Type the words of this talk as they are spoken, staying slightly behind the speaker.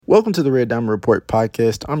Welcome to the Red Diamond Report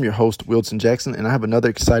podcast. I'm your host, Wilton Jackson, and I have another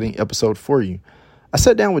exciting episode for you. I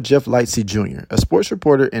sat down with Jeff Lightsy Jr., a sports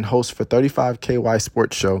reporter and host for 35KY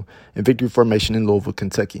Sports Show in Victory Formation in Louisville,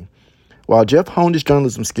 Kentucky. While Jeff honed his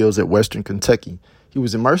journalism skills at Western Kentucky, he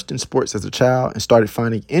was immersed in sports as a child and started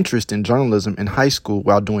finding interest in journalism in high school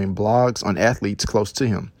while doing blogs on athletes close to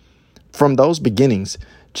him. From those beginnings,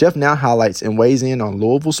 Jeff now highlights and weighs in on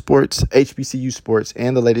Louisville sports, HBCU sports,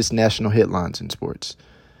 and the latest national headlines in sports.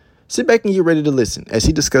 Sit back and get ready to listen as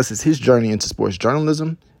he discusses his journey into sports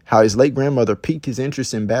journalism, how his late grandmother piqued his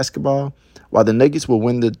interest in basketball, why the Nuggets will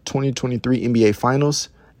win the 2023 NBA Finals,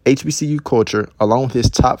 HBCU culture, along with his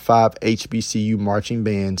top 5 HBCU marching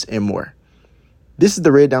bands, and more. This is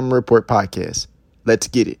the Red Diamond Report podcast. Let's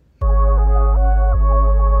get it.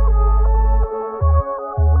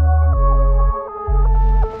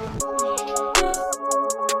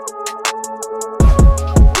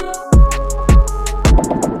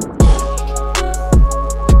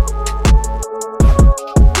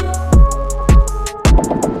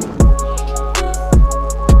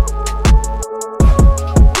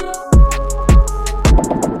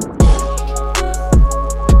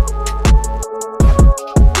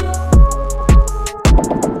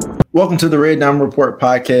 Welcome to the Red Diamond Report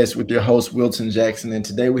podcast with your host, Wilton Jackson. And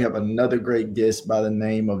today we have another great guest by the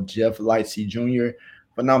name of Jeff Lightsy Jr.,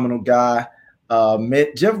 phenomenal guy.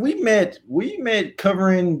 Jeff, we met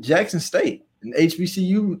covering Jackson State and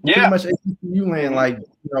HBCU, pretty much HBCU land, like,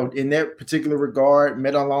 in that particular regard,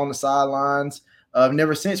 met along the sidelines.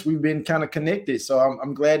 Never since we've been kind of connected. So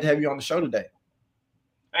I'm glad to have you on the show today.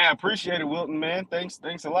 Hey, I appreciate it, Wilton, man. Thanks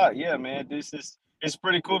a lot. Yeah, man, it's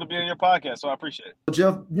pretty cool to be on your podcast, so I appreciate it.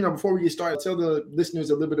 Jeff, before we get started, tell the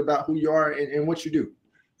listeners a little bit about who you are and what you do.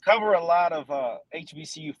 Cover a lot of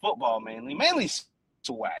HBCU football, mainly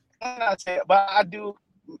SWAC. But I do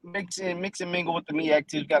mix and mingle with the MEAC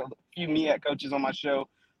too. Got a few MEAC coaches on my show,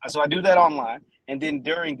 so I do that online. And then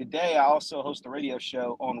during the day, I also host a radio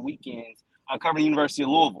show on weekends. I cover the University of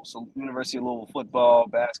Louisville, so University of Louisville football,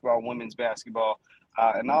 basketball, women's basketball,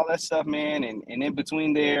 and all that stuff, man. And in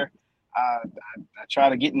between there, I try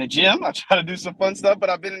to get in the gym. I try to do some fun stuff, but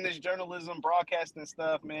I've been in this journalism, broadcasting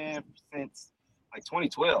stuff, man, since like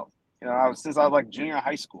 2012. Since I was like junior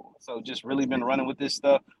high school. So just really been running with this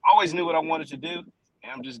stuff. Always knew what I wanted to do,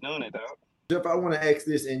 and I'm just doing it, dog. Jeff, I want to ask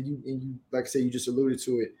this, and you like I say, you just alluded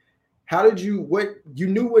to it. How did you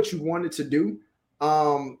knew what you wanted to do?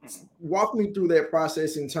 Walk me through that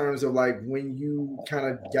process in terms of like when you kind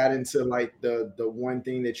of got into like the one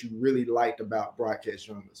thing that you really liked about broadcast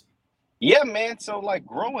journalism. Yeah, man. So like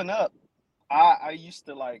growing up, I used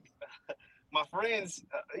to like my friends,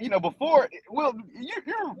 before, well,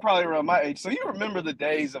 you're probably around my age. So you remember the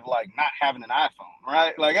days of like not having an iPhone,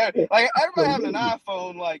 right? Like everybody having an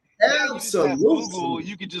iPhone, like you just have Google,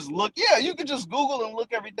 you could just look. Yeah, you could just Google and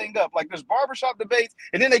look everything up. Like there's barbershop debates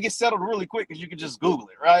and then they get settled really quick because you could just Google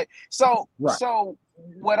it, right? So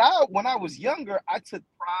when I was younger, I took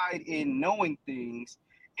pride in knowing things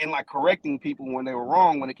and like correcting people when they were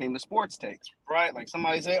wrong when it came to sports takes, right? Like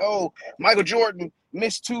somebody say, oh, Michael Jordan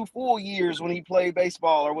missed 2 full years when he played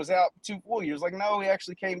baseball or was out 2 full years. Like, no, he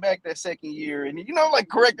actually came back that second year. And, like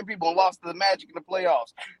correcting people and lost to the Magic in the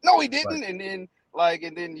playoffs. No, he didn't. Right.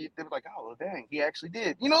 And then they were like, oh, well, dang, he actually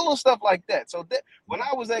did. Little stuff like that. So that when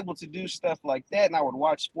I was able to do stuff like that and I would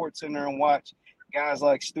watch SportsCenter and watch guys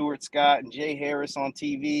like Stuart Scott and Jay Harris on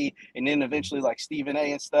TV, and then eventually like Stephen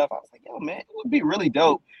A. and stuff. I was like, yo, man, it would be really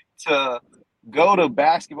dope to go to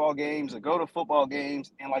basketball games or go to football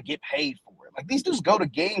games and like get paid for it. Like these dudes go to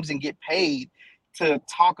games and get paid to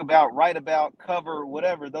talk about, write about, cover,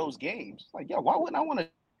 whatever those games. Like, yeah, why wouldn't I want to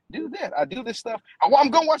do that? I do this stuff. I'm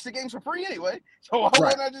going to watch the games for free anyway. So why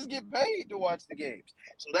wouldn't I just get paid to watch the games?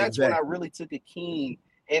 So that's when I really took a keen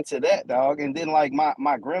into that, dog. And then like my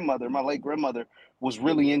late grandmother was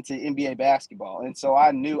really into NBA basketball. And so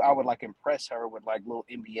I knew I would like impress her with like little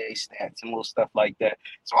NBA stats and little stuff like that.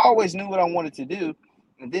 So I always knew what I wanted to do.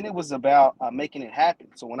 And then it was about making it happen.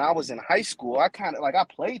 So when I was in high school, I kind of like, I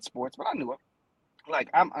played sports, but I knew it. Like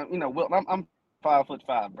I'm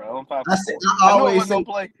 5'5", bro. I'm 5'4". I always say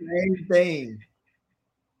play the same thing.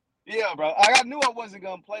 Yeah, bro. I knew I wasn't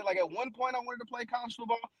going to play. Like, at one point, I wanted to play college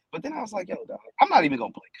football. But then I was like, yo, dog, I'm not even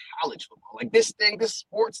going to play college football. Like, this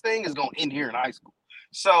sports thing is going to end here in high school.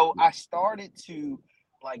 So I started to,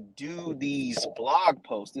 like, do these blog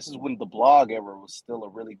posts. This is when the blog era was still a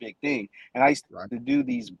really big thing. And I used to do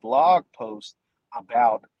these blog posts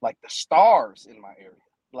about, like, the stars in my area,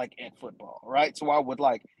 like, at football, right? So I would,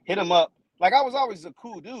 like, hit them up. Like, I was always a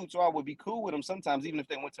cool dude, so I would be cool with them sometimes, even if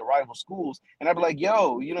they went to rival schools. And I'd be like,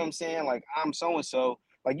 yo, you know what I'm saying? Like, I'm so-and-so.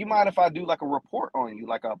 like, you mind if I do like a report on you,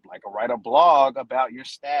 like a write a blog about your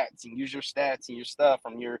stats and use your stats and your stuff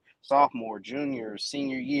from your sophomore, junior,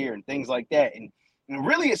 senior year and things like that. And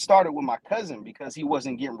really it started with my cousin because he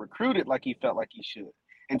wasn't getting recruited like he felt like he should.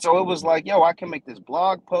 And so it was like, yo, I can make this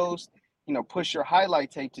blog post, push your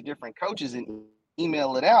highlight tape to different coaches and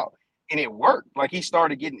email it out. And it worked. Like, he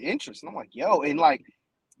started getting interest. And I'm like, yo, and like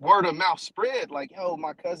word of mouth spread, like, yo,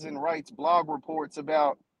 my cousin writes blog reports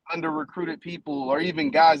about under recruited people or even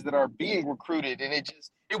guys that are being recruited. And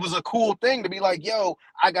it was a cool thing to be like, yo,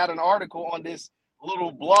 I got an article on this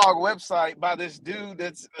little blog website by this dude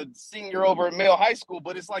that's a senior over at Male High School,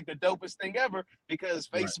 but it's like the dopest thing ever because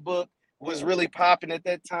Facebook was really popping at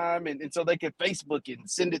that time. And so they could Facebook it and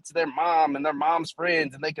send it to their mom and their mom's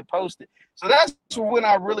friends and they could post it. So that's when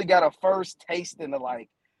I really got a first taste into like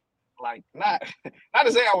not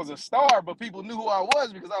to say I was a star, but people knew who I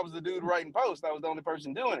was because I was the dude writing posts. I was the only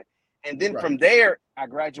person doing it. And then from there, I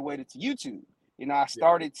graduated to YouTube. I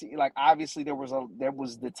started to obviously there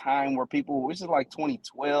was the time where people, this is like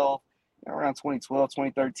 2012, around 2012,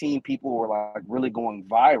 2013, people were like really going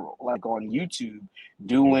viral, like on YouTube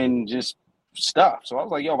doing just stuff. So I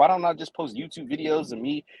was like, yo, why don't I just post YouTube videos of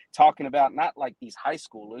me talking about not like these high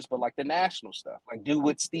schoolers, but like the national stuff, like do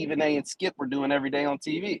what Stephen A and Skip were doing every day on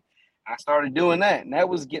TV. I started doing that, and that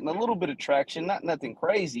was getting a little bit of traction, not nothing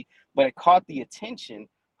crazy, but it caught the attention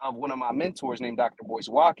of one of my mentors named Dr. Boyce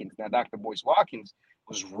Watkins. Now, Dr. Boyce Watkins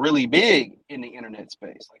was really big in the internet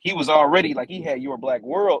space. Like, he was already, like, he had Your Black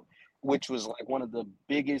World, which was like one of the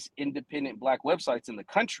biggest independent Black websites in the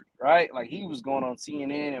country, right? Like, he was going on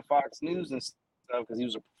CNN and Fox News and stuff because he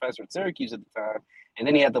was a professor at Syracuse at the time. And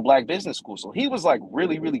then he had the Black Business School. So he was like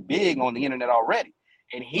really, really big on the internet already.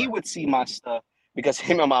 And he would see my stuff because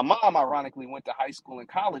him and my mom, ironically, went to high school and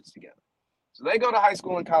college together. So they go to high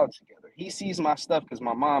school and college together. He sees my stuff because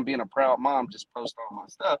my mom, being a proud mom, just posts all my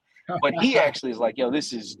stuff. But he actually is like, yo,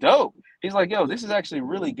 this is dope. He's like, yo, this is actually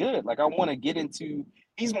really good. Like, I want to get into,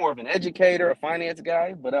 he's more of an educator, a finance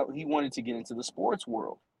guy, but he wanted to get into the sports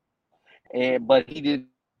world. But he didn't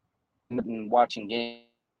watching games,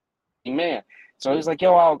 man. So he's like,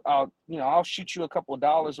 yo, I'll shoot you a couple of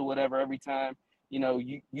dollars or whatever every time,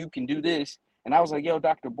 you can do this. And I was like, yo,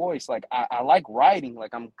 Dr. Boyce, like, I like writing.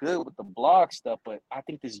 Like, I'm good with the blog stuff, but I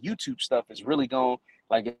think this YouTube stuff is really going,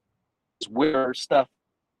 like, it's where stuff.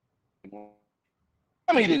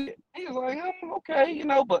 I mean, he was like, okay,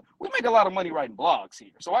 but we make a lot of money writing blogs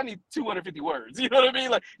here. So I need 250 words. You know what I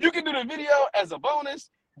mean? Like, you can do the video as a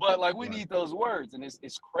bonus, but, like, we need those words. And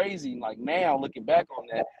it's crazy. Like, now, looking back on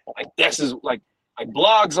that, like, this is, like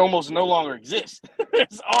blogs almost no longer exist.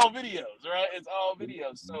 It's all videos, right? It's all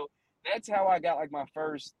videos. So that's how I got like my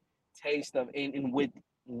first taste of, and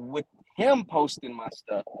with him posting my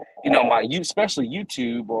stuff, especially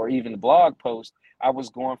YouTube or even the blog post, I was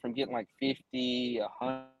going from getting like 50,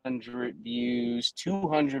 100 views,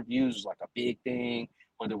 200 views was like a big thing,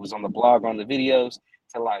 whether it was on the blog or on the videos,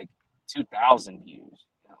 to like 2,000 views,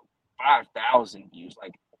 5,000 views,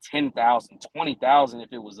 like 10,000, 20,000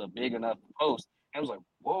 if it was a big enough post. And I was like,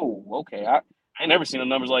 whoa, okay, I ain't never seen the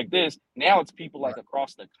numbers like this. Now it's people like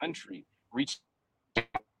across the country reach to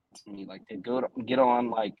me, like, to go to get on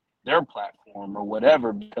like their platform or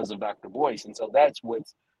whatever because of Dr. Boyce. And so that's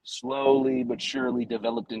what's slowly but surely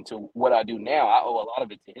developed into what I do now. I owe a lot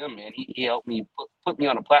of it to him, man. He helped me put me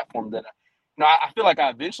on a platform that I feel like I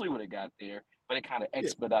eventually would have got there, but it kind of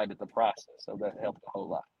expedited the process. So that helped a whole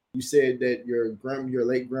lot. You said that your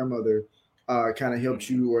late grandmother kind of helped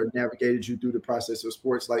you or navigated you through the process of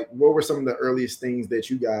sports. Like, what were some of the earliest things that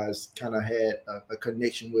you guys kind of had a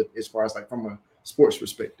connection with as far as like from a sports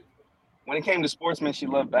perspective? When it came to sportsmen, she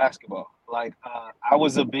loved basketball. Like, I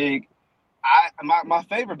was a big, my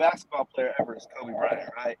favorite basketball player ever is Kobe Bryant,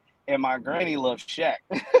 right? And my granny loved Shaq.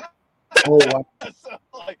 Oh, wow. So,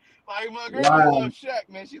 like my granny loved Shaq,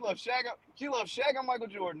 man. She loved Shaq. She loved Shaq and Michael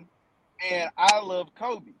Jordan. And I love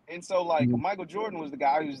Kobe. And so, like, Michael Jordan was the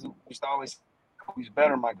guy who used to always say, Kobe's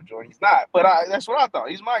better than Michael Jordan. He's not. But that's what I thought.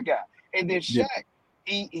 He's my guy. And then Shaq,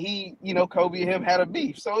 he Kobe and him had a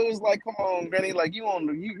beef. So it was like, come on, Granny, like, you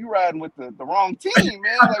riding with the wrong team,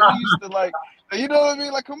 man. Like, we used to, like, you know what I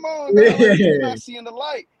mean? Like, come on, man. Like, you're not seeing the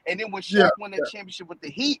light. And then when Shaq won that championship with the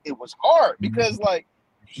Heat, it was hard because, like,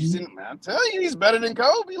 I'm telling you, he's better than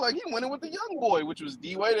Kobe. Like, he winning with the young boy, which was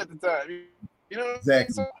D Wade at the time. You know what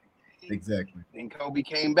exactly. So, exactly. And Kobe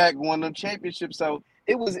came back, won the championship. So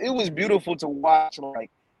it was beautiful to watch, like,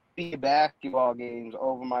 the basketball games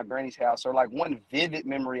over my granny's house. Or like one vivid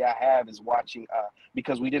memory I have is watching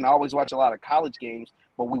because we didn't always watch a lot of college games,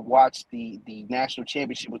 but we watched the national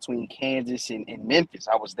championship between Kansas and Memphis.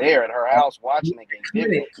 I was there at her house watching the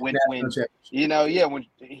game. When when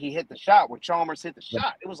he hit the shot, when Chalmers hit the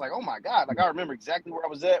shot, it was like, oh my God. Like I remember exactly where I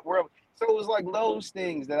was at. So it was like those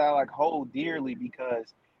things that I like hold dearly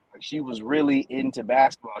because like she was really into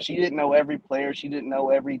basketball. She didn't know every player. She didn't know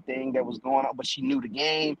everything that was going on, but she knew the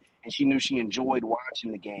game and she knew she enjoyed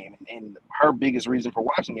watching the game. And her biggest reason for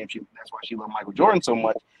watching the game, that's why she loved Michael Jordan so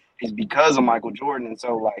much, is because of Michael Jordan. And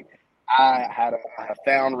so like I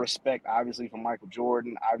found respect, obviously, for Michael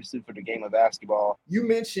Jordan, obviously for the game of basketball. You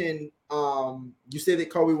mentioned, you said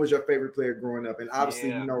that Kobe was your favorite player growing up. And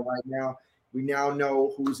obviously, right now, we now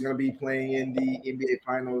know who's going to be playing in the NBA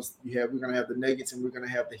Finals. We're going to have the Nuggets and we're going to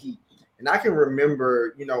have the Heat. And I can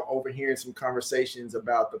remember, overhearing some conversations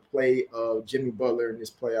about the play of Jimmy Butler in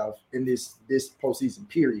this playoff, in this postseason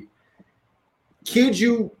period. Could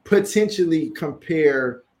you potentially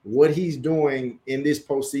compare what he's doing in this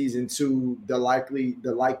postseason to the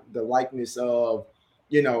likeness of,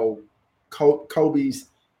 Kobe's,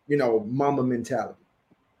 Mamba mentality?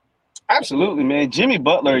 Absolutely, man. Jimmy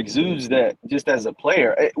Butler exudes that just as a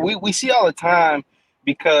player. We see all the time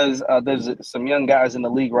because there's some young guys in the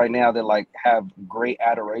league right now that like have great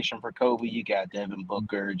adoration for Kobe. You got Devin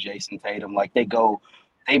Booker, Jason Tatum. Like they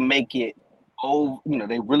make it.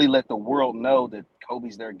 They really let the world know that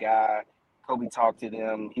Kobe's their guy. Kobe talked to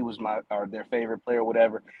them. He was their favorite player,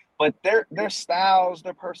 whatever. But their styles,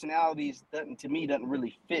 their personalities doesn't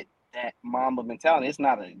really fit that Mamba mentality. It's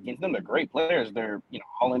not against them. They're great players. They're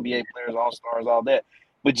all NBA players, all stars, all that.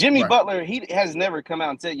 But Jimmy Butler, he has never come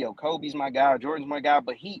out and said, "Yo, Kobe's my guy, Jordan's my guy."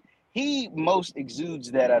 But he most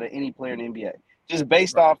exudes that out of any player in the NBA, just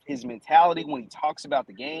based off his mentality when he talks about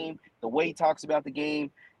the game, the way he talks about the game,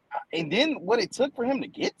 and then what it took for him to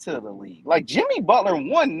get to the league. Like Jimmy Butler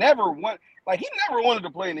never won. Like he never wanted to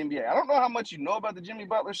play in the NBA. I don't know how much you know about the Jimmy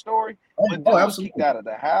Butler story, but dude was kicked out of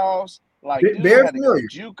the house. Like dude had to go to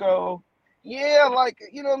JUCO. Yeah, like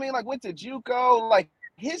you know what I mean? Like went to JUCO. Like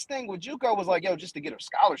his thing with JUCO was like, yo, just to get a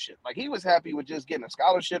scholarship. Like he was happy with just getting a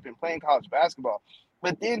scholarship and playing college basketball.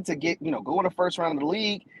 But then to get, go in the first round of the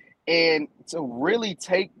league and to really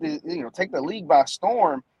take the league by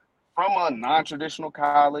storm from a non-traditional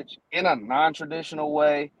college in a non-traditional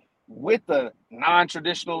way with the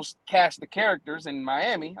non-traditional cast of characters in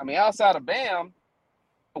Miami. I mean, outside of Bam,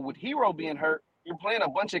 with Hero being hurt, you're playing a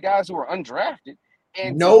bunch of guys who are undrafted.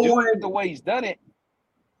 And the way he's done it.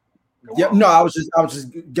 I was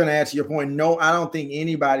just gonna answer your point. No, I don't think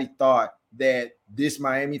anybody thought that this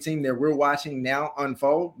Miami team that we're watching now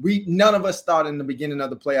unfold. None of us thought in the beginning of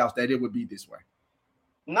the playoffs that it would be this way.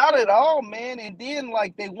 Not at all, man. And then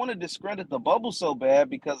like they want to discredit the bubble so bad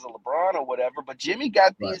because of LeBron or whatever. But Jimmy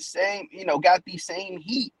got these same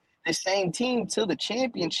heat, the same team to the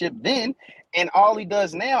championship then. And all he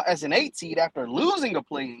does now as an 8 seed after losing a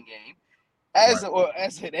playing game, as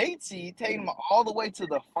an 8 seed, taking him all the way to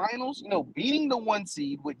the finals, beating the 1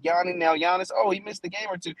 seed with Giannis. Now Giannis, he missed a game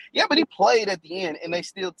or two. Yeah, but he played at the end and they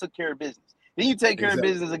still took care of business. Then you take care of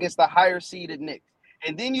business against the higher seeded Knicks.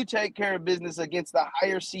 And then you take care of business against the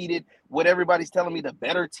higher seeded, what everybody's telling me, the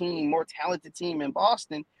better team, more talented team in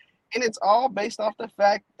Boston. And it's all based off the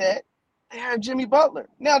fact that they have Jimmy Butler.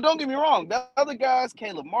 Now, don't get me wrong. The other guys,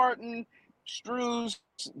 Caleb Martin, Struz,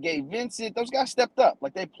 Gabe Vincent, those guys stepped up.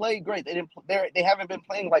 Like they played great. They haven't been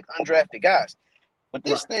playing like undrafted guys. But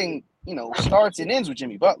this thing, starts and ends with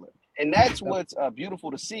Jimmy Butler. And that's what's beautiful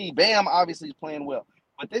to see. Bam obviously is playing well.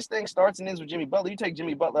 But this thing starts and ends with Jimmy Butler. You take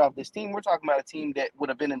Jimmy Butler off this team, we're talking about a team that would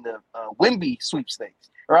have been in the Wemby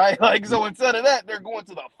sweepstakes, right? Like, so instead of that, they're going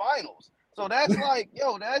to the finals. So that's like,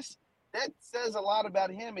 that says a lot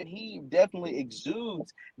about him, and he definitely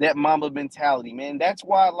exudes that Mamba mentality, man. That's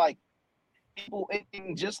why, like, people,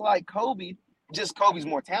 and just like Kobe, just Kobe's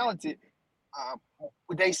more talented.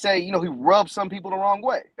 They say, he rubbed some people the wrong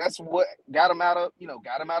way. That's what got him out of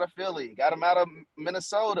Philly, got him out of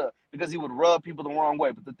Minnesota, because he would rub people the wrong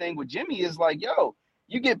way. But the thing with Jimmy is like,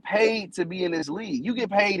 you get paid to be in this league. You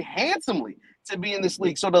get paid handsomely to be in this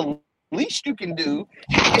league. So the least you can do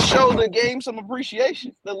is show the game some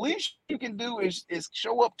appreciation. The least you can do is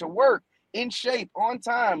show up to work in shape, on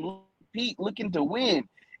time, compete, looking to win.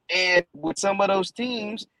 And with some of those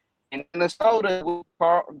teams, in Minnesota, with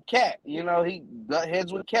Cat, he got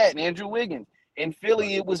heads with Cat and Andrew Wiggins. In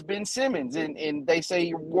Philly, it was Ben Simmons, and they say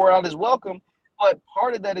he wore out his welcome. But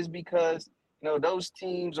part of that is because, those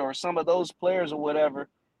teams or some of those players or whatever,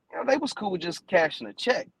 they was cool with just cashing a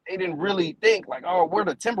check. They didn't really think like, oh, we're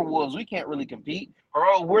the Timberwolves, we can't really compete. Or,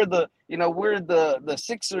 oh, we're the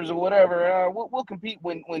Sixers or whatever. We'll compete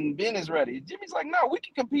when Ben is ready. Jimmy's like, no, we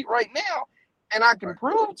can compete right now. And I can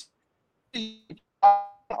prove to you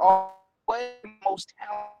always the most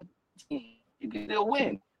talented team, you can still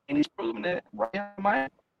win. And he's proven that right now in Miami.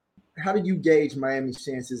 How do you gauge Miami's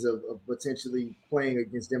chances of potentially playing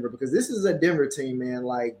against Denver? Because this is a Denver team, man,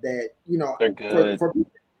 like that, They're good. For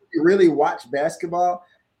people who really watch basketball,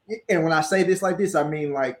 and when I say this like this, I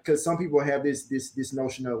mean like because some people have this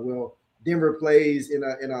notion of, well, Denver plays in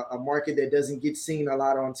a market that doesn't get seen a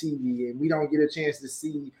lot on TV, and we don't get a chance to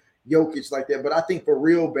see Jokic like that. But I think for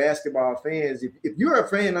real basketball fans, if you're a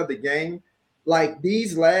fan of the game, like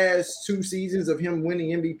these last 2 seasons of him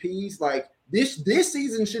winning MVPs, like this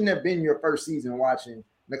season shouldn't have been your first season watching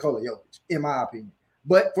Nikola Jokic, in my opinion.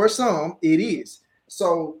 But for some, it is.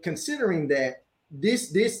 So considering that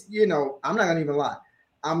this, I'm not gonna even lie.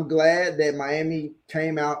 I'm glad that Miami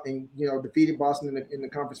came out and defeated Boston in the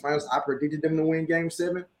conference finals. I predicted them to win Game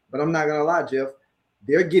 7, but I'm not gonna lie, Jeff.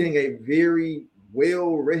 They're getting a very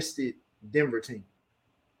well-rested Denver team.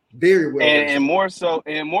 Very well, and more so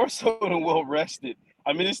than well rested.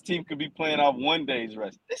 I mean, this team could be playing off one day's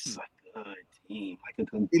rest. This is a good team, like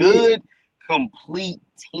a good, complete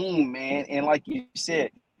team, man. And like you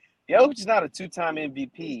said, Jokic is not a 2-time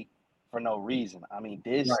MVP for no reason. I mean,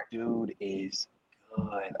 this dude is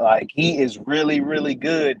good. Like, he is really, really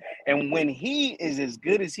good. And when he is as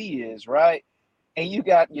good as he is, right, and you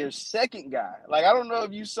got your second guy, like, I don't know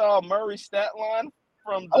if you saw Murray's stat line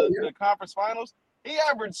from the conference finals. He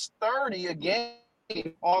averaged 30 a game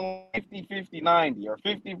on 50-50-90 or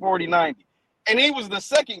 50-40-90. And he was the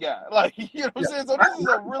second guy. Like, you know what I'm saying? So this is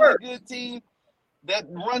a really good team that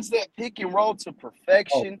runs that pick and roll to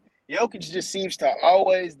perfection. Jokic just seems to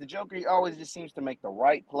the Joker always just seems to make the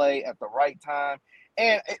right play at the right time.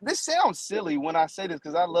 And this sounds silly when I say this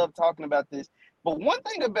because I love talking about this. But one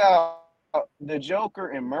thing about the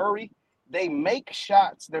Joker and Murray, they make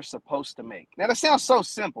shots they're supposed to make. Now, that sounds so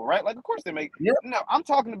simple, right? Like, of course they make. Yep. No, I'm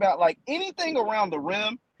talking about, like, anything around the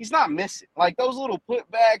rim, he's not missing. Like, those little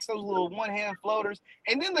putbacks, those little one-hand floaters,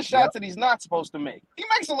 and then the shots that he's not supposed to make. He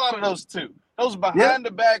makes a lot of those, too. Those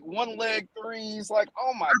behind-the-back, one-leg threes. Like,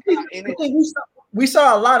 oh, my God. And we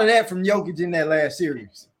saw a lot of that from Jokic in that last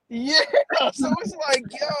series. Yeah. So it's like,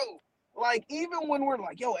 like, even when we're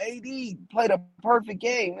like, AD played a perfect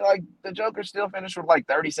game, like, the Joker still finished with, like,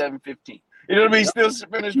 37-15. You know what I mean? Still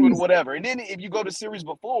finished with whatever. And then if you go to series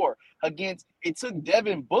before it took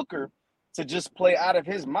Devin Booker to just play out of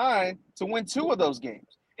his mind to win 2 of those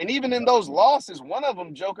games. And even in those losses, one of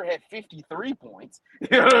them, Joker had 53 points.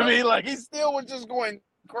 You know what I mean? Like, he still was just going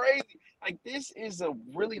crazy. Like, this is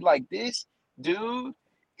this dude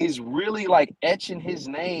is really, like, etching his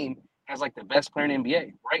name as, like, the best player in the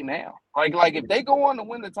NBA right now. Like if they go on to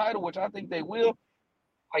win the title, which I think they will,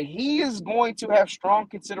 like, he is going to have strong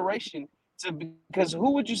consideration because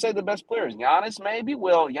who would you say the best player is? Giannis, maybe?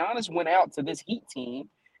 Well, Giannis went out to this Heat team,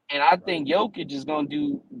 and I think Jokic is going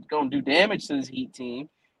to do damage to this Heat team.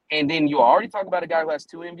 And then you already talk about a guy who has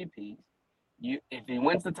 2 MVPs. If he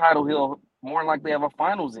wins the title, he'll more likely have a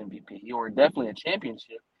Finals MVP or definitely a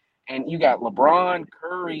championship. And you got LeBron,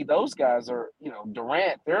 Curry, those guys are,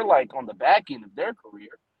 Durant, they're like on the back end of their career.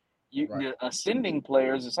 The ascending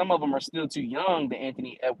players, and some of them are still too young, the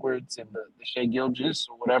Anthony Edwards and the Shai Gilgeous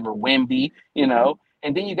or whatever, Wemby,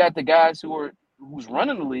 And then you got the guys who's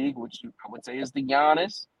running the league, which I would say is the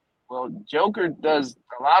Giannis. Well, Joker does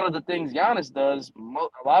a lot of the things Giannis does.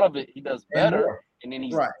 A lot of it he does better. And then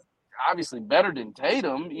he's obviously better than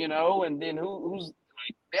Tatum, And then who's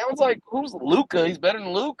who's Luka? He's better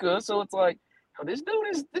than Luka. So it's like, this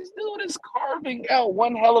dude is carving out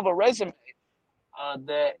one hell of a resume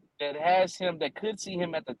that could see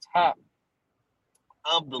him at the top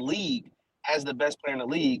of the league as the best player in the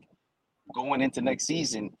league going into next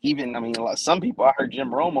season. Even, some people, I heard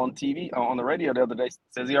Jim Rome on TV, on the radio the other day,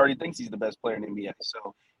 says he already thinks he's the best player in the NBA.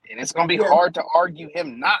 So, and it's going to be hard to argue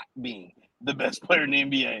him not being the best player in the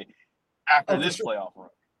NBA after this playoff run.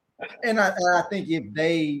 And I think if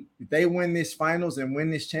they win this finals and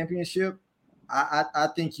win this championship, I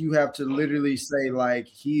think you have to literally say, like,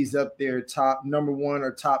 he's up there top number 1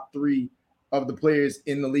 or top 3 of the players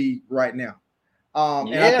in the league right now.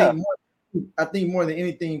 And I think more than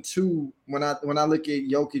anything too, when I look at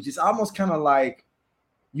Jokic, it's almost kind of like,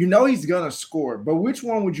 he's gonna score, but which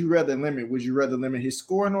one would you rather limit? Would you rather limit his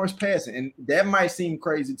scoring or his passing? And that might seem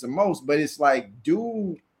crazy to most, but it's like,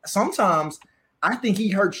 dude, sometimes I think he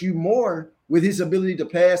hurts you more with his ability to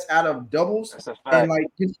pass out of doubles. That's a fact. And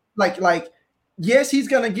like yes, he's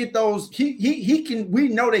gonna get those. He can. We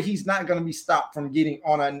know that he's not gonna be stopped from getting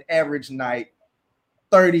on an average night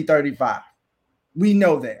 30-35. We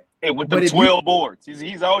know that. And with But them if 12 boards,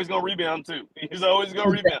 he's always going to rebound too. He's always going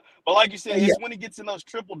to rebound. But like you said, it's when he gets in those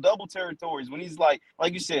triple-double territories, when he's like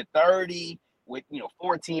you said, 30 with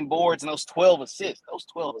 14 boards and those 12 assists. Those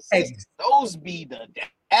 12 assists, those be the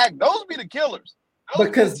killers. Those be the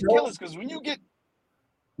killers because when you get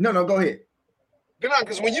no, go ahead.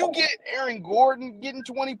 Because when you get Aaron Gordon getting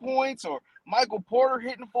 20 points, or Michael Porter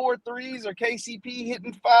hitting 4 threes, or KCP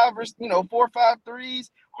hitting 4 or 5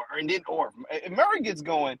 threes, or if Murray gets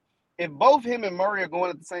going, if both him and Murray are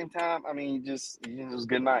going at the same time, I mean, just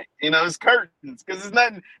good night. It's curtains because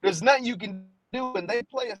there's nothing you can do, and they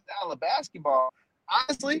play a style of basketball.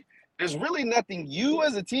 Honestly, there's really nothing you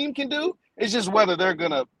as a team can do. It's just whether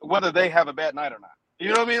they have a bad night or not. You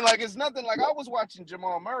know what I mean? Like, it's nothing. Like, I was watching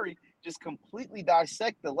Jamal Murray just completely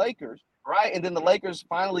dissect the Lakers, right? And then the Lakers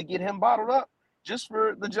finally get him bottled up just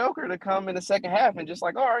for the Joker to come in the second half and just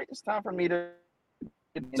like, all right, it's time for me to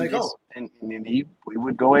take over. And we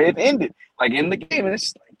would go ahead and end it, like, in the game. And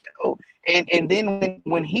it's like, oh. And then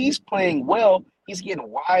when he's playing well, he's getting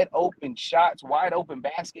wide open shots, wide open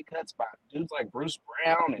basket cuts by dudes like Bruce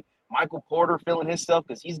Brown and Michael Porter filling his stuff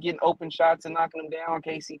because he's getting open shots and knocking them down.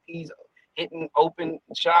 KCP's hitting open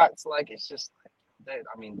shots. Like, it's just like,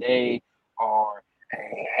 they are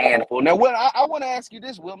a handful. Now, what I want to ask you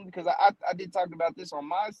this, Wilton, because I did talk about this on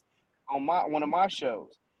one of my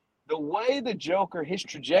shows. The way the Joker, his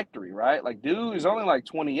trajectory, right? Like, dude is only like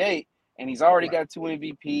 28, and he's already got 2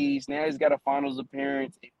 MVPs. Now he's got a finals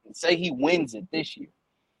appearance. Say he wins it this year.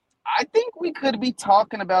 I think we could be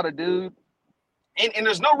talking about a dude, and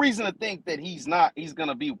there's no reason to think that he's going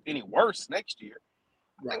to be any worse next year.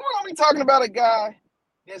 Right. I think we're going to be talking about a guy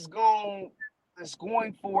that's going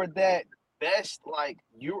for that best, like,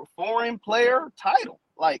 foreign player title.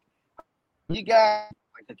 Like, you got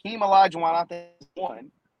like Hakeem Olajuwon, I think,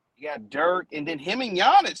 one. You got Dirk, and then him and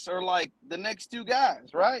Giannis are like the next 2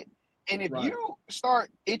 guys, right? And if you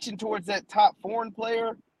start itching towards that top foreign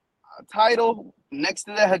player title next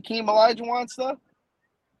to that Hakeem Olajuwon stuff,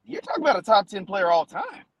 you're talking about a top 10 player all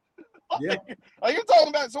time. Like you're talking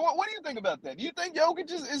about. So what do you think about that? Do you think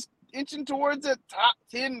Jokic is inching towards that top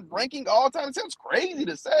 10 ranking all time? It sounds crazy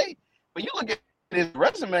to say, but you look at his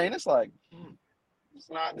resume and it's like it's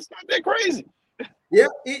not that crazy. Yeah,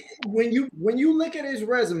 when you look at his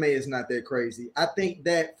resume, it's not that crazy. I think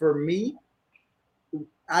that for me,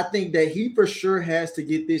 I think that he for sure has to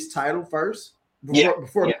get this title first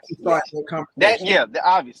before he starts the conversation.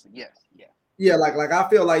 Obviously, yes. Yeah, like I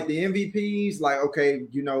feel like the MVPs, like, okay,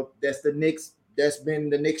 that's been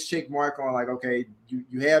the next check mark on, like, okay,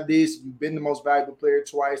 you have this, you've been the most valuable player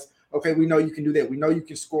twice. Okay, we know you can do that. We know you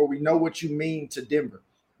can score. We know what you mean to Denver.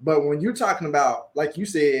 But when you're talking about, like you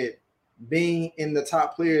said, being in the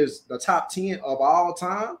top players, the top 10 of all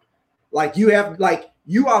time, like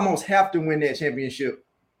you almost have to win that championship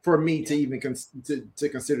for me to even to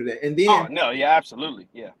consider that. And then absolutely.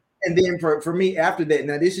 Yeah. And then for me after that,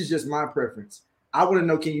 now this is just my preference. I want to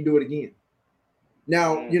know, can you do it again?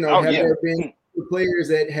 Now, have there been players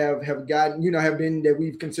that have gotten, have been that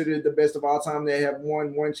we've considered the best of all time that have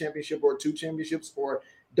won 1 championship or 2 championships or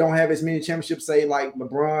don't have as many championships, say like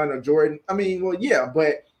LeBron or Jordan? I mean, well, yeah,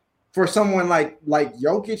 but for someone like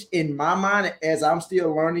Jokic, in my mind, as I'm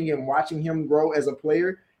still learning and watching him grow as a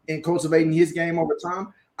player and cultivating his game over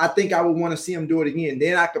time, I think I would want to see him do it again.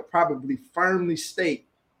 Then I could probably firmly state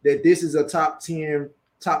that this is a top 10,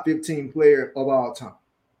 top 15 player of all time.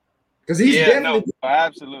 Because he's definitely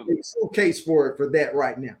absolutely a showcase for that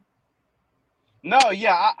right now. No,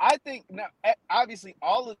 yeah, I think obviously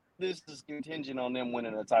all of this is contingent on them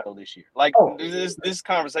winning the title this year. Like this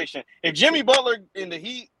conversation, if Jimmy Butler and the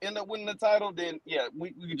Heat end up winning the title, then we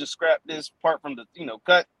could just scrap this part from the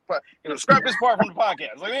scrap this part from the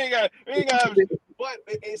podcast. Like we ain't got. But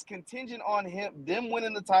it's contingent on them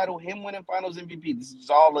winning the title, him winning Finals MVP. This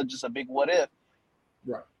is all just a big what if.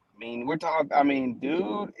 Right. I mean, we're talking. I mean,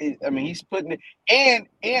 dude. He's putting it,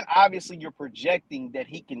 and obviously you're projecting that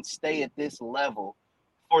he can stay at this level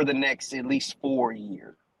for the next at least 4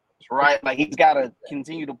 years, right? Like he's got to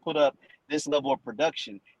continue to put up this level of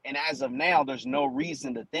production. And as of now, there's no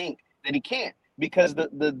reason to think that he can't. Because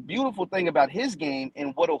the beautiful thing about his game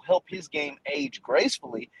and what will help his game age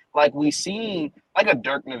gracefully, like we've seen, like a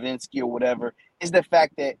Dirk Nowitzki or whatever, is the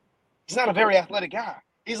fact that he's not a very athletic guy.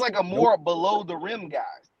 He's like a more below the rim guy.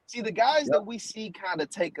 See, the guys that we see kind of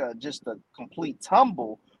take just a complete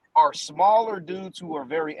tumble are smaller dudes who are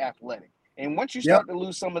very athletic. And once you start to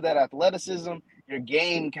lose some of that athleticism, your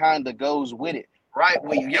game kind of goes with it, right?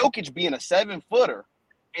 With Jokic being a 7-footer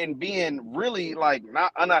and being really like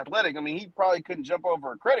not unathletic, I mean, he probably couldn't jump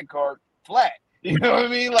over a credit card flat. You know what I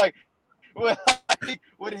mean? Like, well, like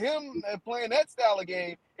with him playing that style of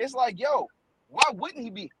game, it's like, yo, why wouldn't he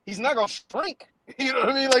be? He's not gonna shrink. You know what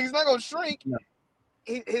I mean? Like he's not gonna shrink. No.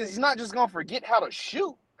 He's not just gonna forget how to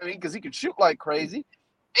shoot. I mean, because he can shoot like crazy,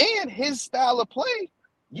 and his style of play,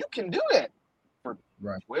 you can do that for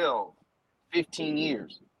 12, 15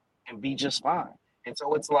 years and be just fine. And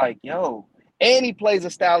so it's like, yo, and he plays a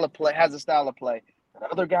style of play, has a style of play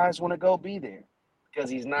that other guys want to go be there because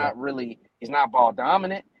he's not ball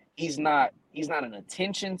dominant. He's not an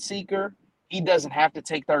attention seeker. He doesn't have to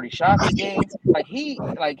take 30 shots a game.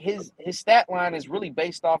 Like his stat line is really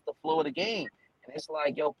based off the flow of the game. And it's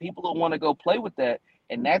like, yo, people will want to go play with that.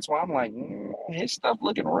 And that's why I'm like, his stuff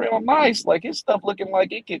looking real nice. Like his stuff looking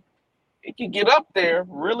like it could get up there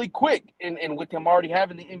really quick. And with him already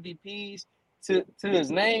having the MVPs to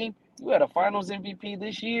his name, you had a Finals MVP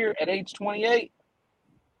this year at age 28.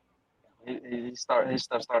 His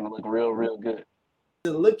stuff starting to look real, real good.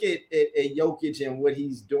 To look at Jokic and what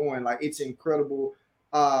he's doing, like it's incredible.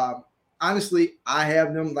 Honestly, I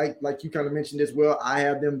have them like you kind of mentioned as well. I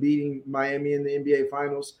have them beating Miami in the NBA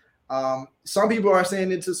Finals. Some people are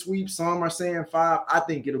saying it's a sweep. Some are saying 5. I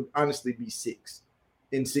think it'll honestly be 6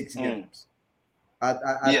 in 6 games.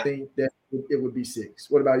 I think that it would be 6.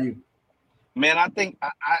 What about you? Man, I think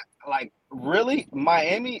I like really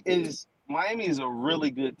Miami is a really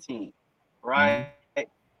good team, right?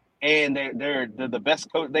 And they're the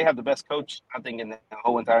best coach. They have the best coach, I think, in the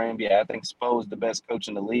whole entire NBA. I think Spo's the best coach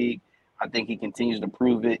in the league. I think he continues to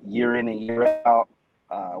prove it year in and year out.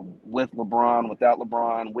 With LeBron, without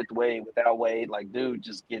LeBron, with Wade, without Wade, like dude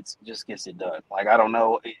just gets it done. Like I don't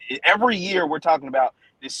know. Every year we're talking about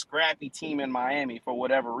this scrappy team in Miami for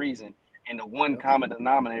whatever reason, and the one common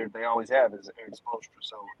denominator they always have is Eric Spoelstra.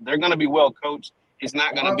 So they're going to be well coached. It's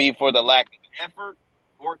not going to be for the lack of effort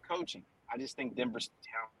or coaching. I just think Denver's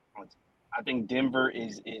talented. I think Denver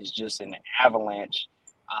is just an avalanche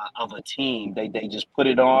of a team. They just put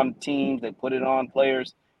it on teams. They put it on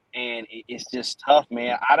players. And it's just tough,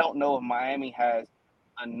 man. I don't know if Miami has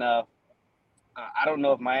enough. I don't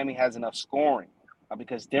know if Miami has enough scoring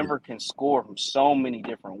because Denver can score from so many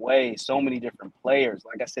different ways, so many different players.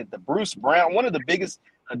 Like I said, the Bruce Brown, one of the biggest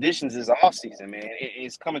additions this offseason, man,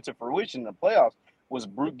 it's coming to fruition in the playoffs, was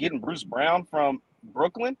getting Bruce Brown from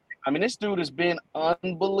Brooklyn. I mean, this dude has been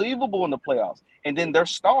unbelievable in the playoffs. And then their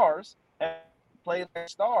stars have played their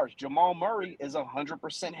stars. Jamal Murray is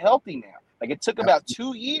 100% healthy now. Like it took about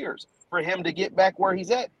 2 years for him to get back where he's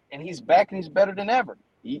at, and he's back and he's better than ever.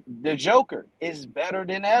 The Joker is better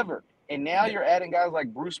than ever. And now you're adding guys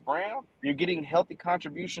like Bruce Brown. You're getting healthy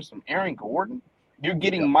contributions from Aaron Gordon. You're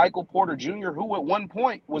getting Michael Porter Jr., who at one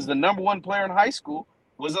point was the number 1 player in high school,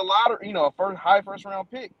 was a high first round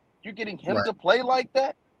pick. You're getting him to play like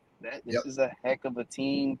that. This is a heck of a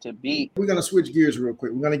team to beat. We're gonna switch gears real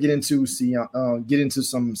quick. We're gonna get into some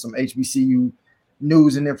HBCU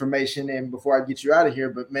news and information. And before I get you out of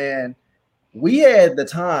here, but man, we had the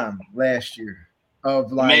time last year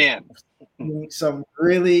of some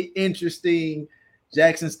really interesting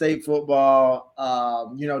Jackson State football,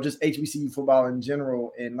 just HBCU football in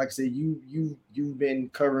general. And like I said, you've been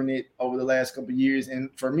covering it over the last couple of years.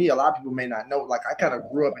 And for me, a lot of people may not know, like I kind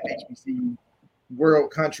of grew up in HBCU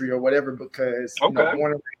world country or whatever because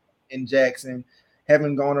born in Jackson,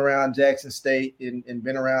 having gone around Jackson State and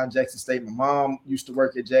been around Jackson State. My mom used to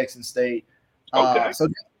work at Jackson State. So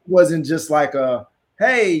it wasn't just like a,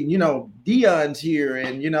 hey, Deion's here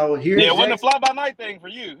and here's it wasn't a fly by night thing for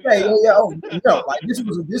you. Like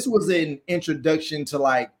this was an introduction to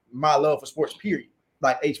like my love for sports, period,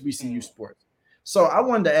 like HBCU sports. So I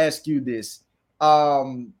wanted to ask you this.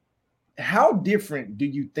 How different do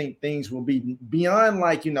you think things will be beyond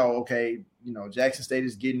like, Jackson State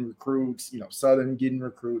is getting recruits, Southern getting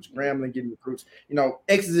recruits, Grambling getting recruits,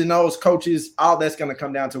 X's and O's coaches, all that's going to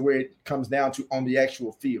come down to where it comes down to on the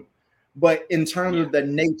actual field. But in terms of the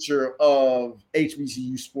nature of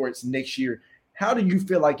HBCU sports next year, how do you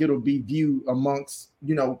feel like it'll be viewed amongst,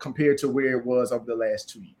 compared to where it was over the last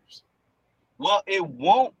 2 years? Well, it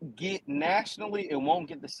won't get nationally. It won't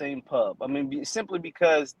get the same pub. I mean, simply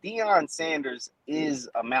because Deion Sanders is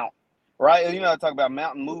a mountain, right? I talk about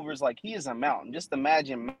mountain movers. Like he is a mountain. Just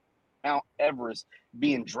imagine Mount Everest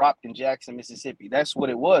being dropped in Jackson, Mississippi. That's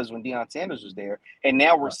what it was when Deion Sanders was there. And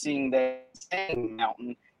now we're seeing that same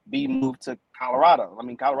mountain be moved to Colorado. I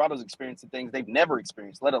mean, Colorado's experiencing things they've never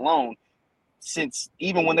experienced, let alone since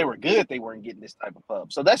even when they were good, they weren't getting this type of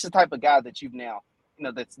pub. So that's the type of guy that you've now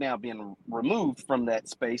that's now being removed from that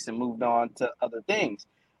space and moved on to other things.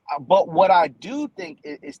 But what I do think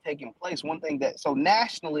is taking place, one thing so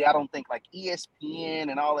nationally, I don't think like ESPN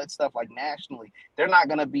and all that stuff, like nationally, they're not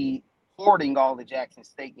going to be supporting all the Jackson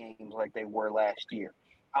State games like they were last year.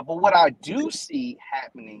 But what I do see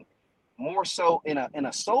happening more so in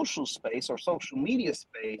a social space or social media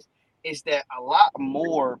space is that a lot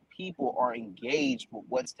more people are engaged with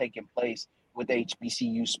what's taking place with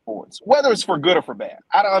HBCU sports, whether it's for good or for bad.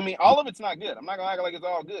 I mean, all of it's not good. I'm not gonna act like it's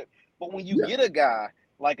all good. But when you get a guy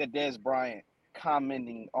like a Des Bryant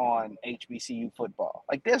commenting on HBCU football,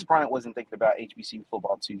 like Des Bryant wasn't thinking about HBCU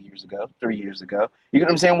football 2 years ago, 3 years ago. You know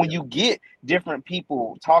what I'm saying? When you get different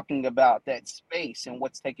people talking about that space and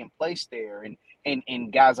what's taking place there,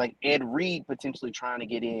 and guys like Ed Reed potentially trying to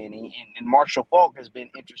get in, and Marshall Faulk has been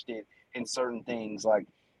interested in certain things, like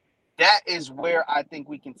that is where I think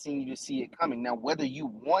we continue to see it coming. Now, whether you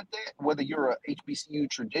want that, whether you're a HBCU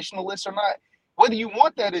traditionalist or not, whether you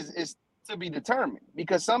want that is to be determined,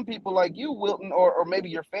 because some people like you, Wilton, or maybe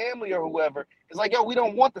your family or whoever is like, yo, we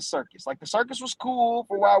don't want the circus. Like the circus was cool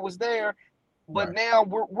for while I was there, but now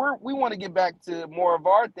we want to get back to more of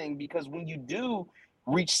our thing, because when you do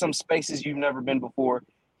reach some spaces you've never been before,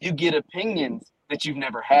 you get opinions that you've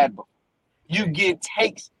never had before. You get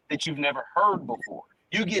takes that you've never heard before.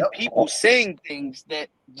 You get people saying things that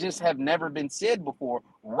just have never been said before,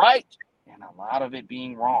 right? And a lot of it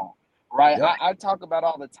being wrong, right? I talk about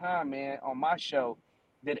all the time, man, on my show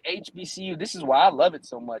that HBCU, this is why I love it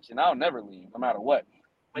so much, and I'll never leave, no matter what.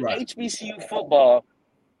 But HBCU football,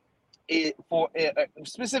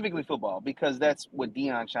 specifically football, because that's what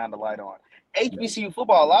Deion shined the light on. HBCU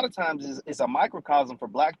football, a lot of times, is a microcosm for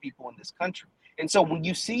Black people in this country. And so when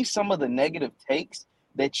you see some of the negative takes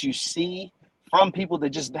that you see from people that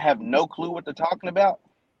just have no clue what they're talking about,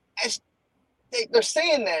 they're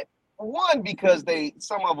saying that, one, because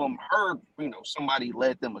some of them heard, somebody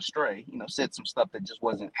led them astray, said some stuff that just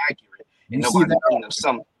wasn't accurate. And nobody,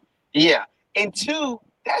 And two,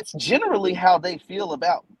 that's generally how they feel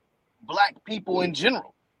about Black people in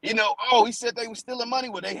general. He said they were stealing money.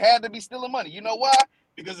 Well, they had to be stealing money. You know why?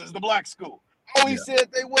 Because it's the Black school. He said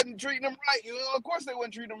they wasn't treating them right. Of course they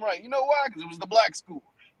wasn't treating them right. You know why? Because it was the Black school.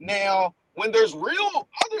 Now, when there's real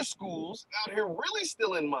other schools out here really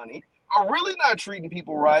stealing money, are really not treating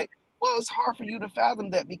people right, well, it's hard for you to fathom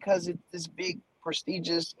that, because it's this big,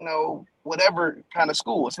 prestigious, whatever kind of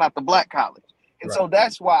school. It's not the Black college. And so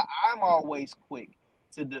that's why I'm always quick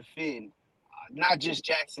to defend not just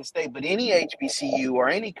Jackson State, but any HBCU or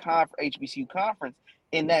any HBCU conference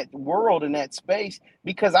in that world, in that space,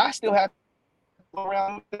 because I still have people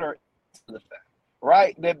around that are to the fact,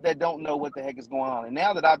 right, that don't know what the heck is going on. And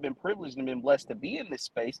now that I've been privileged and been blessed to be in this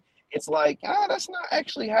space, it's like, that's not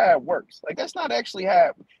actually how it works. Like, that's not actually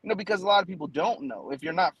how, because a lot of people don't know. If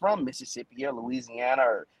you're not from Mississippi or Louisiana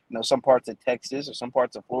or, some parts of Texas or some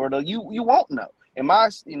parts of Florida, you won't know. In my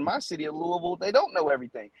city of Louisville, they don't know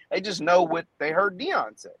everything. They just know what they heard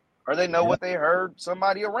Deion say, or they know what they heard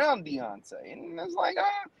somebody around Deion say. And it's like,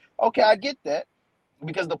 okay, I get that,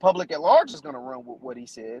 because the public at large is going to run with what he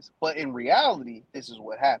says. But in reality, this is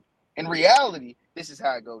what happened. In reality, this is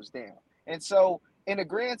how it goes down. And so in the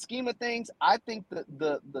grand scheme of things, I think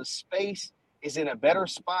the space is in a better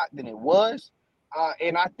spot than it was.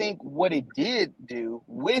 And I think what it did do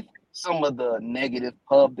with some of the negative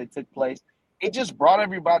pub that took place, it just brought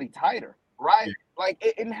everybody tighter, right? Like,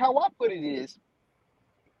 and how I put it is,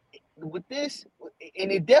 with this,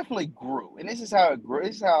 and it definitely grew, and this is how it grew.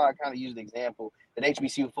 This is how I kind of use the example that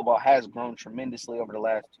HBCU football has grown tremendously over the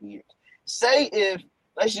last 2 years. Say if,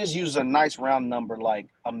 let's just use a nice round number, like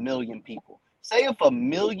 1 million people. Say if 1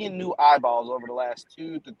 million new eyeballs over the last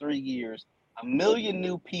 2 to 3 years, 1 million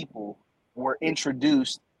new people were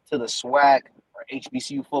introduced to the SWAC or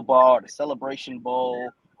HBCU football or the Celebration Bowl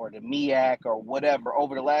or the MEAC or whatever.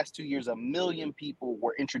 Over the last 2 years, 1 million people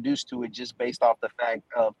were introduced to it just based off the fact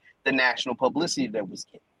of the national publicity that was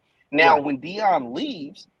given. Now, when Deion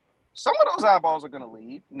leaves, some of those eyeballs are going to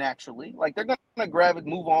leave naturally. Like, they're going to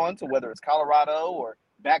move on to whether it's Colorado or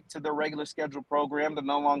back to their regular scheduled program. They're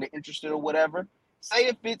no longer interested or whatever. Say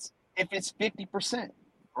if it's 50%,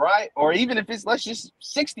 right? Or even if it's, let's just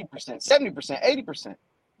 60%, 70%, 80%,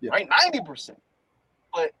 right? 90%.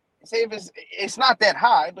 But say if it's not that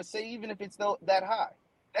high, but say even if it's that high,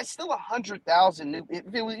 that's still 100,000 new.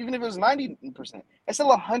 Even if it was 90%, that's still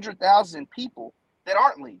 100,000 people that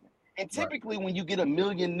aren't leaving. And typically, when you get 1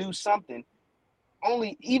 million new something,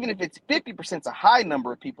 even if it's 50%, it's a high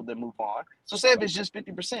number of people that move on. So say if it's just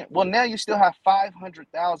 50%, well, now you still have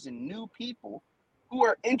 500,000 new people who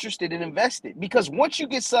are interested and invested. Because once you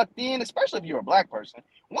get sucked in, especially if you're a Black person,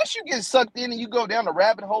 once you get sucked in and you go down the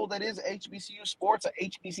rabbit hole that is HBCU sports or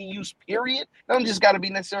HBCUs, period, it doesn't just got to be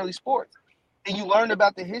necessarily sports. And you learn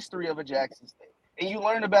about the history of a Jackson State, and you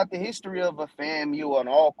learn about the history of a FAMU or an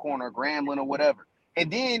Alcorn or Grambling or whatever.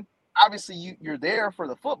 And then obviously you're there for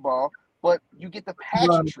the football, but you get the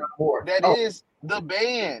pageantry that is the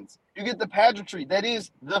bands. You get the pageantry that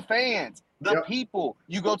is the fans, the people.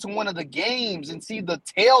 You go to one of the games and see the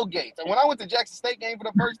tailgates. And when I went to Jackson State game for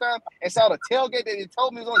the first time and saw the tailgate, they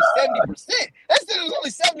told me it was only 70%. That said it was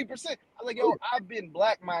only 70%. I was like, yo, I've been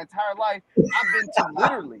black my entire life. I've been to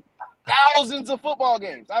literally thousands of football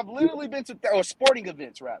games. I've literally been to or sporting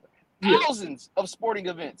events, rather. Thousands of sporting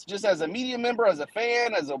events, just as a media member, as a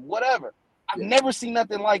fan, as a whatever. I've never seen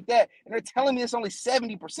nothing like that. And they're telling me it's only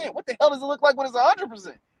 70%. What the hell does it look like when it's 100%?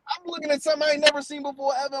 I'm looking at something I ain't never seen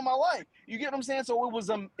before ever in my life. You get what I'm saying? So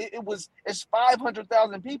it's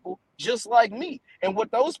 500,000 people just like me. And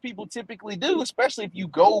what those people typically do, especially if you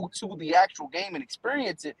go to the actual game and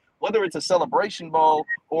experience it, whether it's a celebration bowl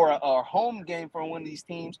or a home game from one of these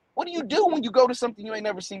teams, what do you do when you go to something you ain't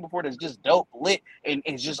never seen before that's just dope, lit, and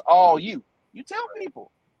it's just all you? You tell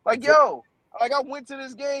people, like, yo, like I went to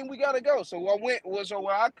this game, we gotta go. So I went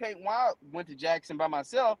to Jackson by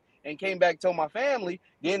myself and came back, told my family.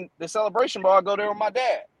 Then the celebration ball, I go there with my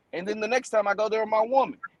dad. And then the next time I go there with my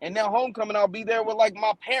woman. And now homecoming, I'll be there with like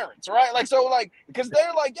my parents, right? Like, so like, because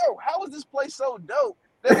they're like, yo, how is this place so dope?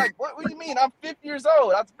 They're like, what do you mean? I'm 50 years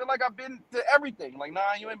old. I feel like I've been to everything. Like,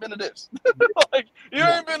 nah, you ain't been to this. Like, you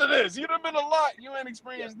ain't been to this. You done been a lot. You ain't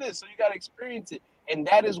experienced this. So you got to experience it. And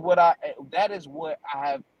that is what I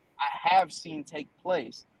have seen take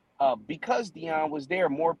place. Because Deion was there,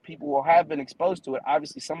 more people will have been exposed to it.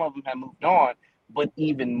 Obviously, some of them have moved on, but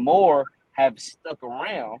even more have stuck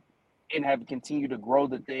around and have continued to grow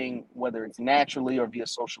the thing, whether it's naturally or via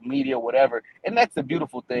social media, whatever. And that's the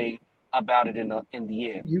beautiful thing about it in the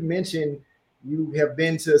end. You mentioned you have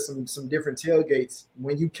been to some different tailgates.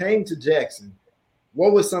 When you came to Jackson,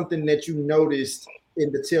 what was something that you noticed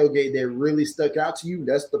in the tailgate that really stuck out to you?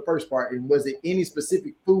 That's the first part. And was it any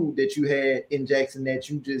specific food that you had in Jackson that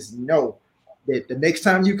you just know that the next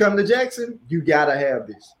time you come to Jackson, you gotta have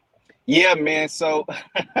this? Yeah, man. So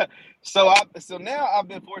now I've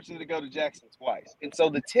been fortunate to go to Jackson twice. And so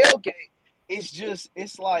the tailgate,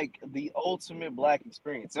 it's like the ultimate black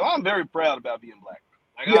experience. So I'm very proud about being black.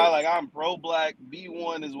 I'm pro-black.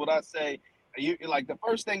 B1 is what I say. You like the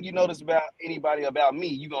first thing you notice about anybody about me,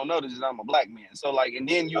 you're gonna notice is I'm a black man. So like, and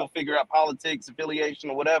then you'll figure out politics, affiliation,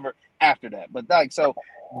 or whatever after that. But like, so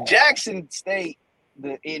Jackson State,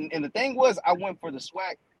 and the thing was, I went for the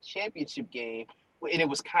SWAC championship game, and it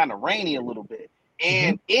was kind of rainy a little bit.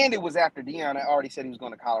 And it was after Deion had already said he was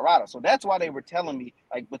going to Colorado. So that's why they were telling me,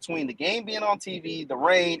 like, between the game being on TV, the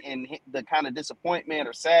rain, and the kind of disappointment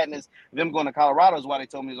or sadness of them going to Colorado is why they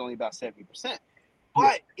told me it was only about 70%.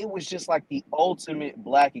 But it was just like the ultimate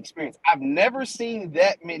black experience. I've never seen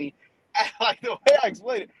that many, like the way I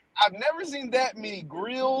explained it, I've never seen that many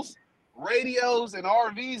grills, radios, and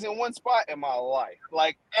RVs in one spot in my life,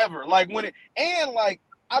 like ever. Like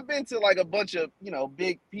I've been to like a bunch of,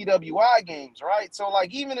 big PWI games, right? So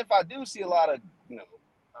like, even if I do see a lot of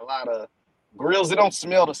grills that don't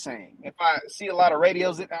smell the same, if I see a lot of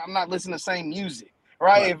radios, I'm not listening to the same music,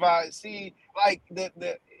 right? If I see like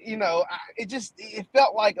it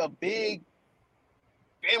felt like a big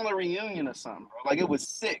family reunion or something, bro. Like it was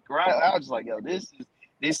sick, right? I was just like, yo, this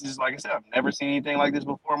is like I said, I've never seen anything like this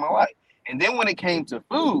before in my life. And then when it came to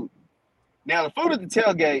food, now the food at the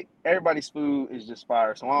tailgate, everybody's food is just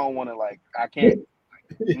fire. So I don't want to I can't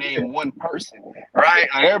name one person, right?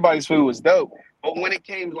 Like everybody's food was dope. But when it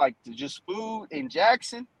came to just food in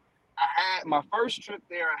Jackson, I had my first trip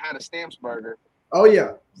there. I had a Stamps burger. Oh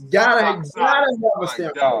yeah, gotta have a Stamps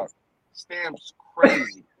burger. Stamps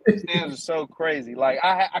crazy. Stamps is so crazy. Like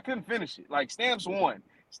I couldn't finish it. Like Stamps won.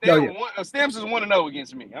 Stamps is 1-0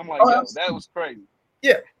 against me. I'm like, yo, that was crazy.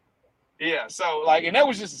 Yeah. Yeah, so and that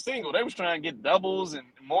was just a single. They was trying to get doubles and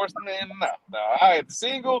more than no. I had the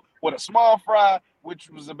single with a small fry,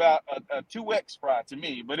 which was about a 2X fry to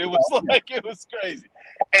me, but it was it was crazy.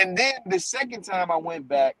 And then the second time when I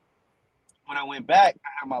went back,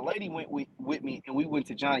 my lady went with me, and we went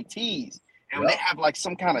to Johnny T's, and they have like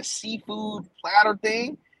some kind of seafood platter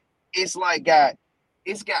thing. It's got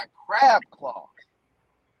crab claws.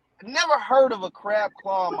 I never heard of a crab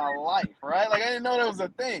claw in my life, right? Like I didn't know that was a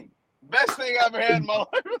thing. Best thing I ever had in my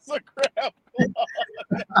life was a crab claw.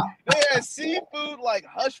 They had seafood like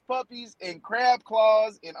hush puppies and crab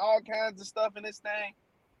claws and all kinds of stuff in this thing.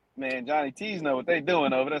 Man, Johnny T's know what they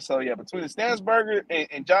doing over there. So yeah, between the Stamps burger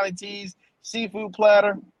and Johnny T's seafood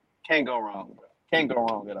platter, can't go wrong. Bro. Can't go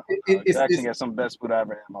wrong at all. Jackson got some of the best food I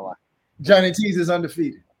ever had in my life. Johnny T's is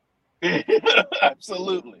undefeated.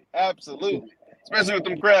 Absolutely. Especially with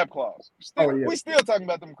them crab claws. We still talking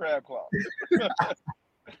about them crab claws.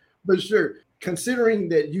 But sure. considering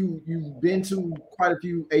that you've been to quite a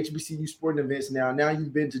few HBCU sporting events now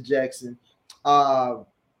you've been to Jackson, the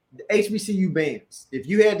HBCU bands, if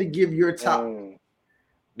you had to give your top,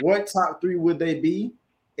 what top 3 would they be,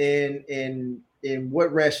 and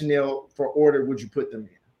what rationale for order would you put them in?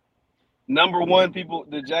 Number one,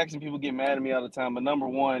 the Jackson people get mad at me all the time, but number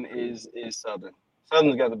one is Southern.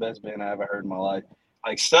 Southern's got the best band I ever heard in my life.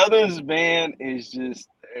 Like Southern's band is just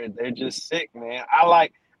they're just sick, man. I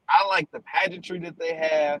like the pageantry that they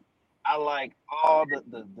have. I like all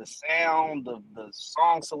the sound, the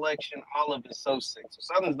song selection, all of it's so sick. So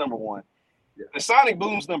Southern's number one. Yeah. The Sonic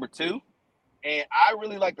Boom's number 2. And I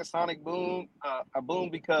really like the Sonic Boom,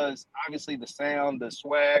 because obviously the sound, the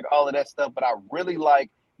swag, all of that stuff, but I really like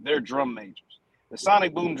their drum majors. The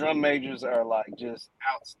Sonic Boom drum majors are like just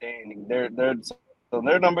outstanding. They're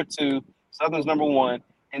number 2, Southern's number 1,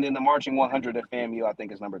 and then the Marching 100 at FAMU I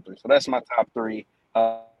think is number 3. So that's my top 3.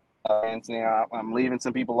 And now I'm leaving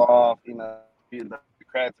some people off, the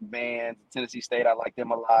Craft bands, Tennessee State, I like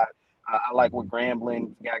them a lot. I like what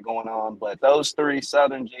Grambling got going on, but those 3,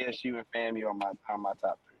 Southern, JSU, and FAMU are my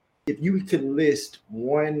top 3. If you could list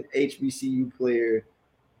one HBCU player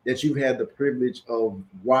that you've had the privilege of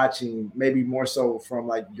watching, maybe more so from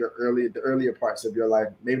like the earlier parts of your life,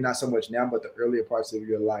 maybe not so much now, but the earlier parts of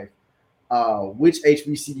your life, which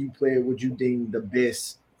HBCU player would you deem the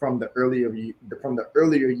best from the earlier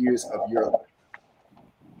years of your life?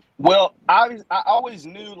 Well, I always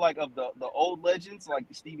knew like of the old legends like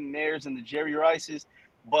the Stephen Mayers and the Jerry Rices,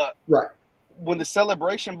 but when the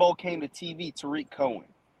Celebration Bowl came to TV, Tariq Cohen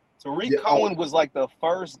was like the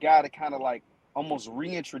first guy to kind of like almost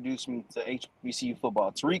reintroduce me to HBCU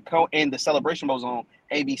football. Tariq Cohen, and the Celebration Bowl was on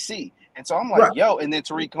ABC, and so I'm like, yo, and then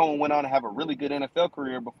Tariq Cohen went on to have a really good NFL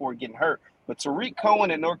career before getting hurt. But Tariq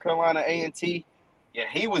Cohen at North Carolina A&T, yeah,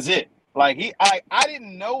 he was it. Like I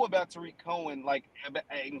didn't know about Tariq Cohen like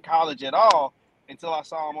in college at all until I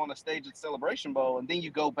saw him on the stage at the Celebration Bowl. And then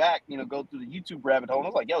you go back, go through the YouTube rabbit hole. And I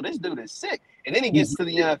was like, yo, this dude is sick. And then he gets to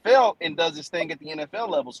the NFL and does his thing at the NFL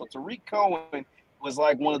level. So Tariq Cohen was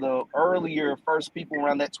like one of the earlier first people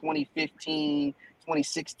around that 2015,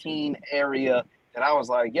 2016 area that I was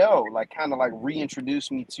like, yo, like kind of like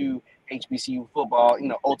reintroduced me to HBCU football,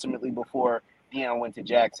 ultimately before Deion went to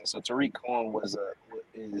Jackson. So Tariq Cohen was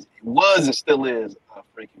and still is a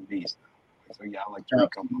freaking beast. So yeah, I like Tariq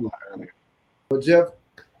Cohen a lot earlier. Well, Jeff,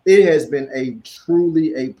 it has been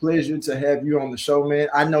truly a pleasure to have you on the show, man.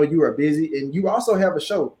 I know you are busy, and you also have a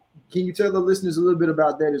show. Can you tell the listeners a little bit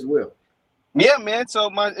about that as well? Yeah, man. So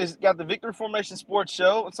it's got the Victory Formation Sports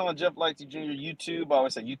Show. It's on Jeff Lightsy Jr. YouTube. I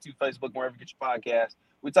always say YouTube, Facebook, wherever you get your podcast.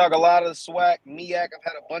 We talk a lot of the SWAC, MEAC. I've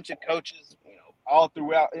had a bunch of coaches, all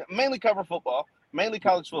throughout. Mainly cover football, mainly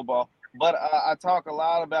college football. But I talk a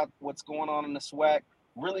lot about what's going on in the SWAC.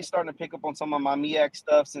 Really starting to pick up on some of my MEAC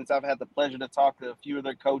stuff since I've had the pleasure to talk to a few of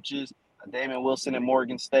their coaches, Damon Wilson at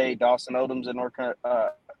Morgan State, Dawson Odoms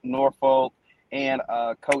at Norfolk, and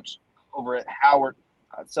coach over at Howard.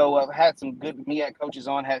 So I've had some good MEAC coaches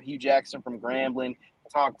on. Have Hugh Jackson from Grambling.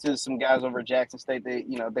 Talked to some guys over at Jackson State.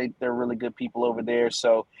 They're really good people over there.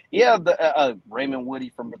 So yeah, the Raymond Woody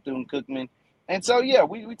from Bethune-Cookman. And so yeah,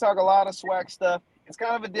 we talk a lot of SWAC stuff. It's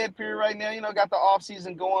kind of a dead period right now. Got the off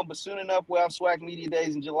season going, but soon enough we'll have SWAC Media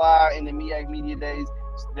Days in July and the MEAC Media Days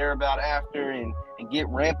thereabout after, and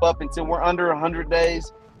ramp up until we're under 100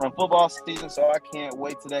 days from football season. So I can't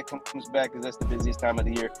wait till that comes back, because that's the busiest time of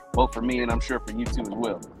the year, both for me and I'm sure for you too as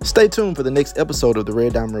well. Stay tuned for the next episode of the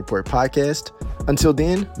Red Diamond Report podcast. Until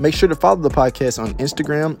then, make sure to follow the podcast on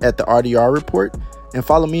Instagram at the RDR Report, and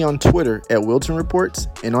follow me on Twitter at Wilton Reports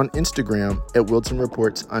and on Instagram at Wilton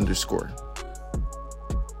Reports _.